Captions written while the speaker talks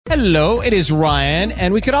Hello, it is Ryan,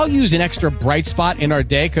 and we could all use an extra bright spot in our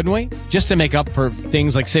day, couldn't we? Just to make up for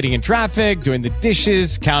things like sitting in traffic, doing the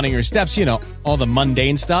dishes, counting your steps, you know, all the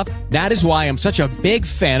mundane stuff. That is why I'm such a big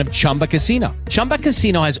fan of Chumba Casino. Chumba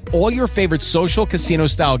Casino has all your favorite social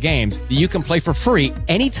casino-style games that you can play for free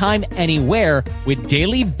anytime, anywhere with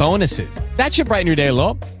daily bonuses. That should brighten your day a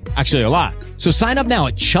little. Actually, a lot. So sign up now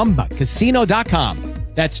at ChumbaCasino.com.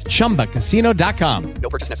 That's ChumbaCasino.com. No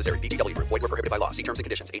purchase necessary. VGW Group. Void where prohibited by law. See terms and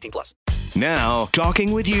conditions. 18+. Now,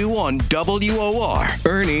 talking with you on WOR,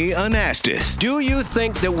 Ernie Anastas. Do you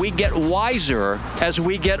think that we get wiser as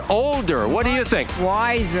we get older? What do you think?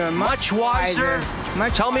 Wiser. Much wiser?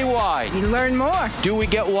 Tell me why. You learn more. Do we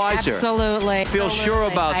get wiser? Absolutely. Feel sure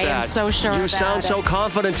about that? I am so sure about it. You sound so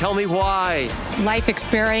confident. Tell me why. Life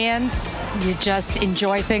experience. You just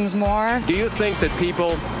enjoy things more. Do you think that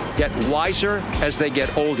people get wiser as they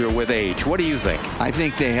get older with age? What do you think? I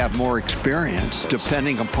think they have more experience.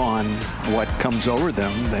 Depending upon what comes over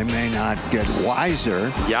them, they may not get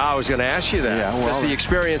wiser. Yeah, I was going to ask you that. Yeah, well, does the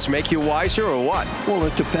experience make you wiser or what? Well,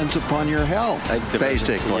 it depends upon your health,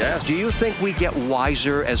 basically. Yes. Do you think we get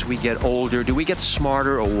wiser as we get older? Do we get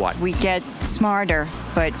smarter or what? We get smarter,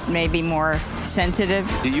 but maybe more sensitive.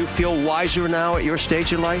 Do you feel wiser now at your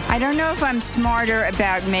stage in life? I don't know if I'm smarter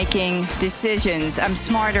about making decisions. I'm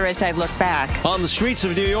smarter as I look back. On the streets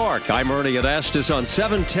of New York, I'm Ernie Anastas on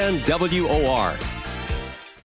 710 WOR.